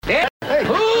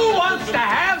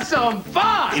some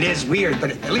fun! It is weird,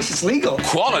 but at least it's legal.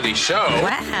 Quality show.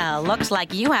 Wow, looks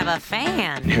like you have a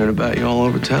fan. Hearing about you all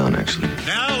over town, actually.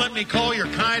 Now let me call your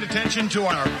kind attention to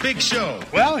our big show.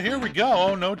 Well, here we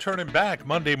go. No turning back.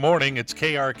 Monday morning, it's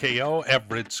KRKO,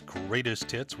 Everett's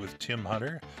Greatest Hits with Tim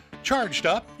Hunter. Charged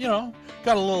up,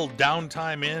 got a little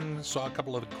downtime in, saw a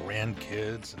couple of the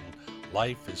grandkids, and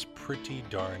life is pretty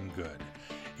darn good.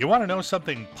 You want to know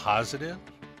something positive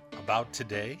about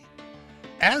today?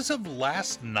 As of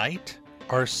last night,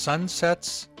 our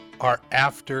sunsets are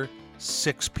after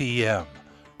 6 p.m.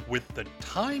 With the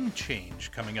time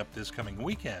change coming up this coming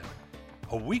weekend,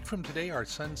 a week from today, our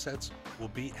sunsets will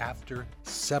be after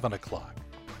 7 o'clock.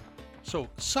 So,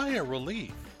 sigh of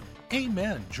relief.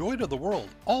 Amen. Joy to the world.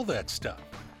 All that stuff.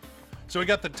 So we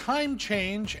got the time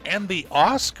change and the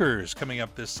Oscars coming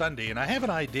up this Sunday, and I have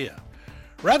an idea.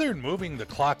 Rather than moving the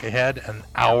clock ahead an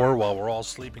hour while we're all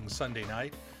sleeping Sunday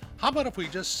night, how about if we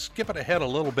just skip it ahead a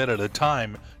little bit at a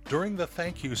time during the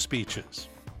thank you speeches?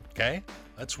 Okay?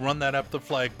 Let's run that up the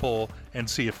flagpole and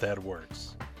see if that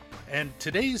works. And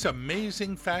today's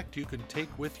amazing fact you can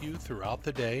take with you throughout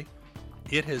the day,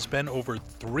 it has been over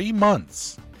 3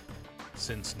 months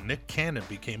since Nick Cannon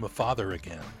became a father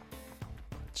again.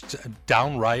 It's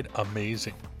downright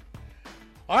amazing.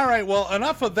 All right, well,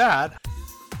 enough of that.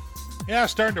 Yeah,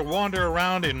 starting to wander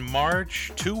around in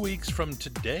March. 2 weeks from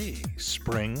today,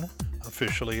 spring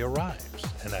officially arrives,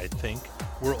 and I think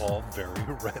we're all very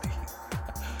ready.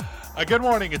 Good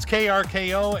morning, it's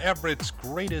KRKO, Everett's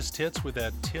Greatest Hits with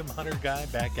that Tim Hunter guy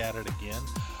back at it again.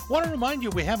 Want to remind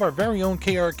you, we have our very own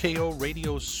KRKO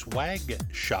radio swag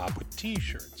shop with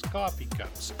t-shirts, coffee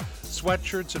cups,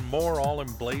 sweatshirts, and more, all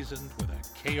emblazoned with a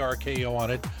KRKO on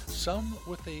it, some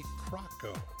with a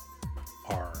croco,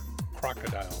 our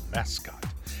crocodile mascot.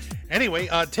 Anyway,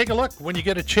 take a look when you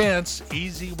get a chance.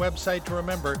 Easy website to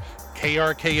remember,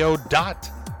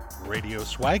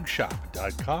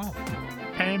 krko.radioswagshop.com.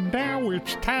 And now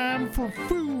it's time for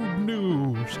food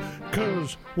news,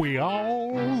 'cause we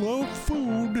all love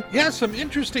food. Yeah, some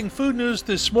interesting food news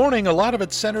this morning. A lot of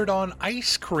it centered on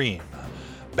ice cream.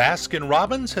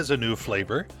 Baskin-Robbins has a new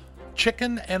flavor,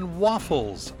 chicken and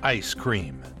waffles ice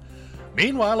cream.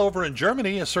 Meanwhile, over in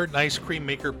Germany, a certain ice cream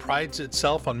maker prides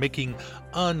itself on making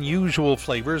unusual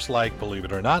flavors like, believe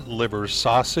it or not, liver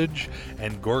sausage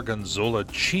and gorgonzola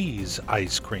cheese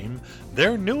ice cream.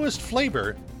 Their newest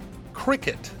flavor,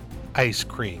 cricket ice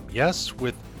cream. Yes,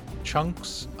 with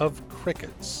chunks of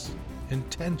crickets,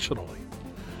 intentionally.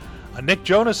 Nick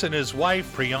Jonas and his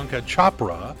wife, Priyanka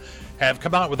Chopra, have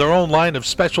come out with their own line of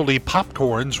specialty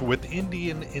popcorns with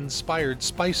Indian-inspired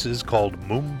spices called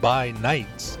Mumbai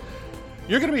Nights.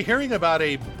 You're going to be hearing about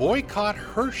a Boycott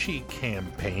Hershey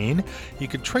campaign. You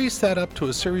could trace that up to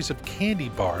a series of candy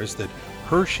bars that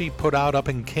Hershey put out up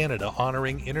in Canada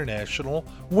honoring International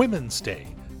Women's Day,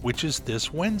 which is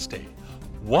this Wednesday.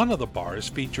 One of the bars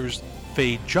features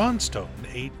Faye Johnstone,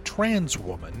 a trans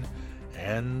woman,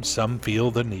 and some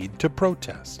feel the need to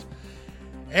protest.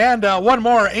 And one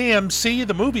more, AMC,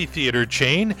 the movie theater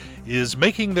chain, is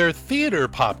making their theater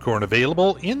popcorn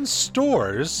available in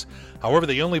stores. However,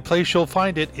 the only place you'll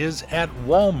find it is at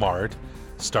Walmart,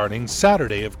 starting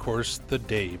Saturday, of course, the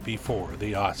day before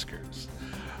the Oscars.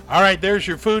 All right, there's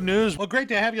your food news. Well, great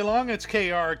to have you along. It's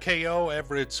KRKO,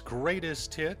 Everett's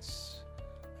Greatest Hits.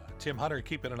 Tim Hunter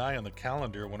keeping an eye on the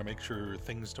calendar. Want to make sure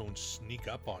things don't sneak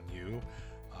up on you.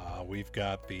 We've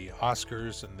got the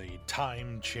Oscars and the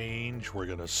time change. We're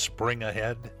going to spring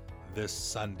ahead this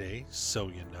Sunday, so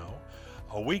you know.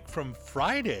 A week from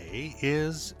Friday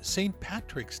is St.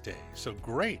 Patrick's Day. So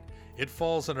great. It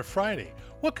falls on a Friday.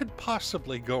 What could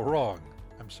possibly go wrong?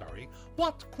 I'm sorry.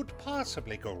 What could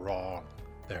possibly go wrong?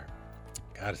 There.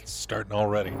 God, it's starting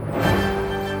already.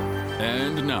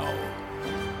 And now,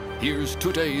 here's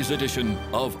today's edition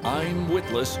of I'm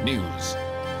Witless News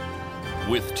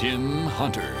with Tim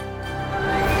Hunter.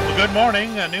 Well, good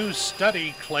morning. A new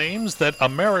study claims that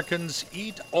Americans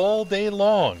eat all day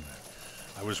long.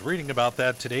 I was reading about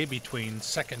that today between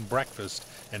second breakfast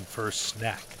and first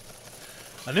snack.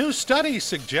 A new study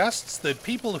suggests that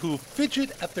people who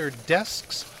fidget at their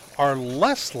desks are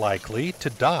less likely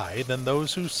to die than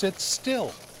those who sit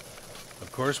still.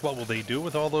 Of course, what will they do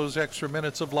with all those extra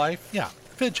minutes of life? Yeah,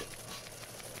 fidget.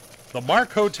 The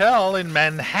Mark Hotel in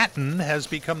Manhattan has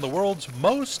become the world's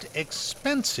most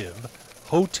expensive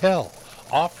hotel,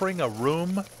 offering a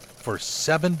room for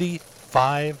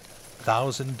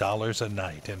 $75,000 a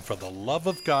night. And for the love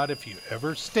of God, if you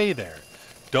ever stay there,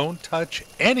 don't touch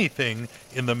anything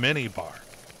in the minibar.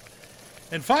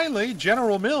 And finally,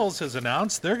 General Mills has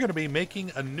announced they're going to be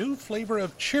making a new flavor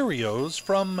of Cheerios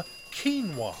from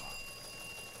quinoa.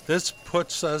 This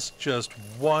puts us just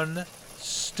one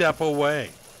step away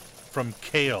from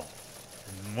kale.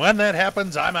 And when that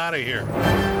happens, I'm out of here.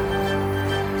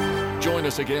 Join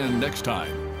us again next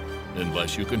time,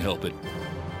 unless you can help it,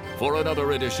 for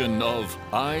another edition of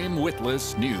I'm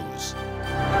Witless News.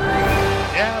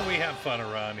 Yeah, we have fun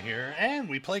around here, and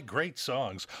we play great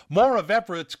songs. More of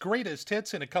Everett's greatest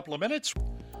hits in a couple of minutes.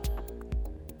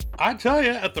 I tell you,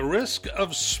 at the risk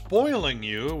of spoiling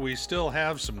you, we still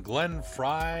have some Glenn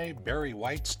Frey, Barry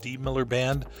White, Steve Miller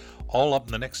Band all up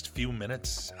in the next few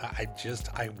minutes.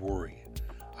 I worry.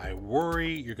 I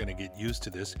worry you're going to get used to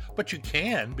this, but you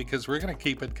can, because we're going to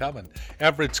keep it coming.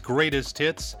 Everett's greatest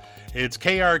hits. It's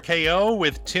KRKO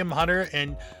with Tim Hunter,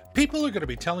 and people are going to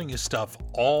be telling you stuff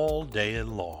all day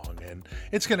long, and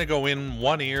it's going to go in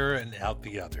one ear and out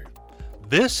the other.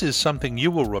 This is something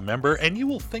you will remember and you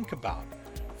will think about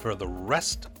for the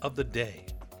rest of the day.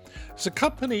 It's a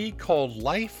company called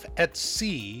Life at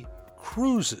Sea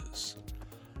Cruises,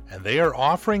 and they are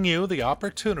offering you the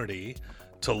opportunity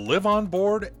to live on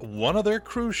board one of their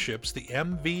cruise ships, the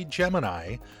MV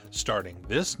Gemini, starting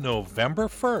this November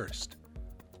 1st,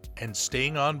 and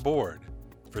staying on board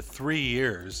for 3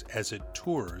 years as it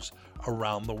tours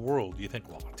around the world. You think,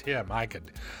 well, Tim, I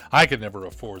could never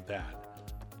afford that.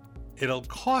 It'll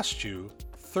cost you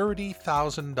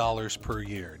 $30,000 per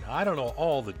year. Now, I don't know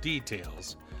all the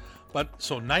details, but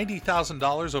so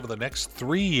 $90,000 over the next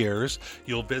 3 years.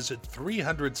 You'll visit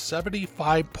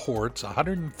 375 ports,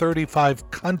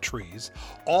 135 countries,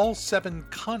 all 7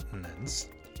 continents,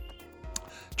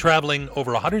 traveling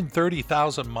over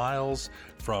 130,000 miles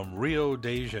from Rio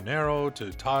de Janeiro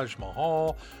to Taj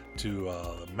Mahal, to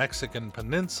the Mexican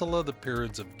Peninsula, the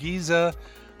Pyramids of Giza,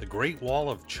 the Great Wall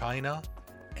of China,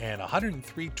 and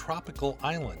 103 tropical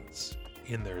islands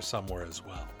in there somewhere as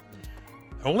well.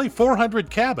 Only 400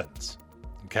 cabins,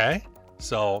 okay?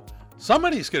 So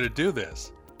somebody's going to do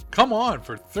this. Come on,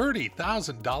 for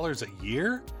 $30,000 a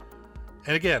year?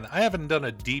 And again, I haven't done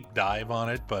a deep dive on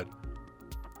it, but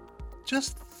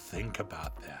just think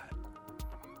about that.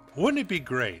 Wouldn't it be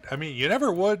great? I mean, you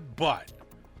never would, but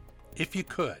if you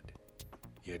could,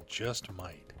 you just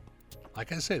might.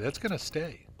 Like I say, that's going to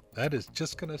stay. That is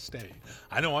just going to stay.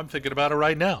 I know I'm thinking about it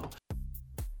right now.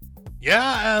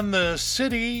 Yeah, and the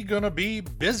city going to be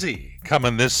busy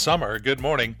coming this summer. Good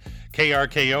morning.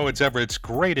 KRKO, it's Everett's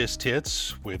greatest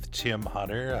hits with Tim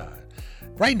Hunter.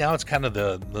 Right now, it's kind of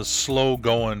the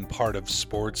slow-going part of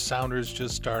sports. Sounders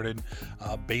just started.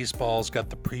 Baseball's got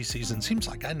the preseason. Seems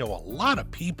like I know a lot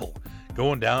of people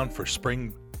going down for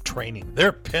spring training.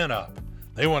 They're pin-up.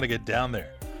 They want to get down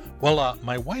there. Well,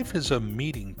 my wife is a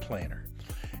meeting planner.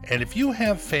 And if you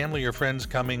have family or friends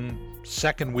coming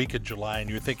second week of July and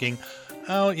you're thinking,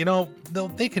 oh, you know,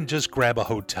 they can just grab a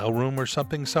hotel room or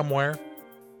something somewhere,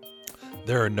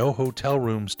 there are no hotel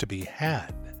rooms to be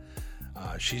had.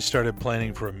 She started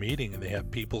planning for a meeting, and they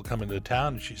have people coming to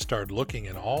town, and she started looking,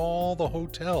 and all the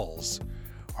hotels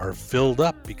are filled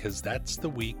up because that's the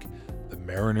week the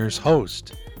Mariners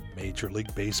host Major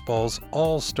League Baseball's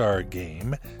All-Star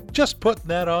Game. Just putting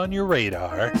that on your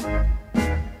radar.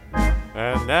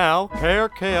 And now,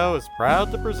 KRKO is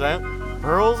proud to present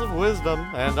Pearls of Wisdom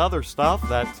and other stuff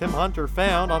that Tim Hunter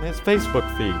found on his Facebook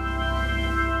feed.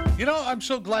 You know, I'm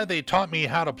so glad they taught me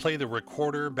how to play the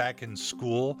recorder back in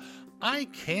school. I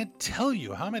can't tell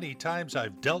you how many times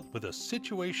I've dealt with a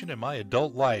situation in my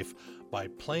adult life by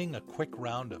playing a quick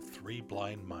round of Three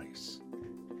Blind Mice.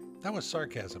 That was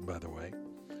sarcasm, by the way.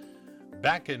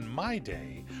 Back in my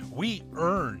day, we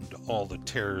earned all the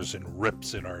tears and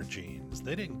rips in our jeans.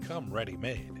 They didn't come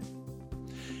ready-made.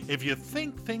 If you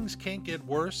think things can't get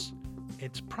worse,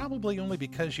 it's probably only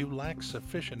because you lack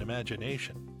sufficient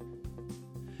imagination.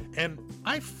 And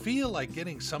I feel like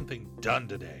getting something done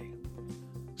today.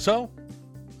 So,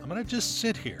 I'm going to just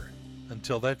sit here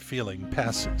until that feeling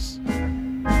passes.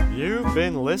 You've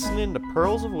been listening to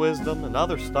Pearls of Wisdom and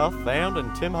other stuff found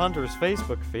in Tim Hunter's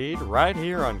Facebook feed right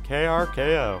here on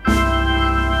KRKO.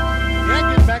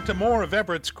 Yeah, get back to more of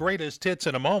Everett's greatest hits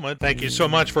in a moment. Thank you so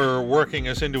much for working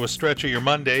us into a stretch of your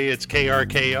Monday. It's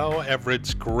KRKO,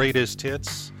 Everett's greatest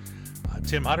hits.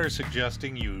 Tim Hunter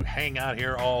suggesting you hang out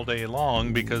here all day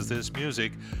long because this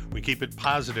music, we keep it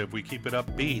positive, we keep it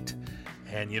upbeat.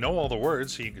 And you know all the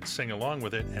words, so you can sing along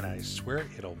with it, and I swear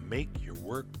it'll make your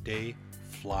work day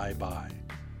fly by.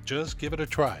 Just give it a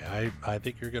try. I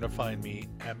think you're going to find me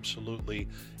absolutely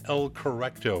el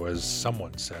correcto, as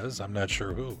someone says. I'm not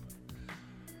sure who.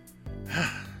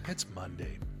 It's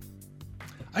Monday.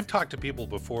 I've talked to people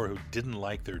before who didn't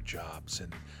like their jobs,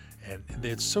 and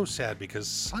it's so sad because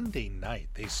Sunday night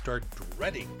they start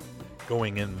dreading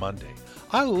going in Monday.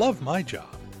 I love my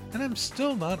job. And I'm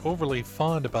still not overly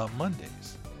fond about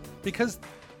Mondays, because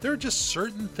there are just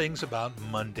certain things about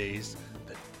Mondays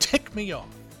that tick me off.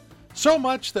 So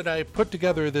much that I put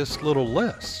together this little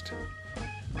list.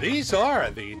 These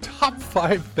are the top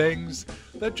 5 things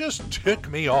that just tick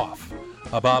me off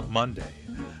about Monday.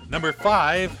 Number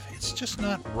 5, it's just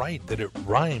not right that it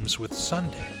rhymes with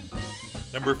Sunday.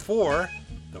 Number 4,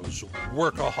 those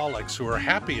workaholics who are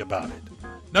happy about it.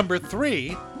 Number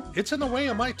 3, it's in the way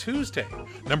of my Tuesday.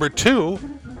 Number 2,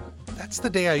 that's the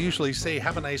day I usually say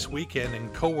have a nice weekend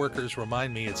and coworkers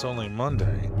remind me it's only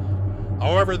Monday.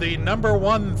 However, the number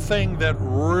 1 thing that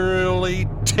really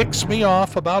ticks me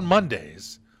off about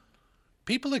Mondays,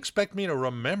 people expect me to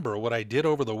remember what I did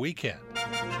over the weekend.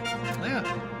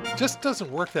 Yeah, just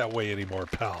doesn't work that way anymore,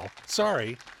 pal.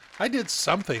 Sorry. I did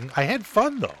something. I had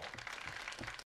fun, though.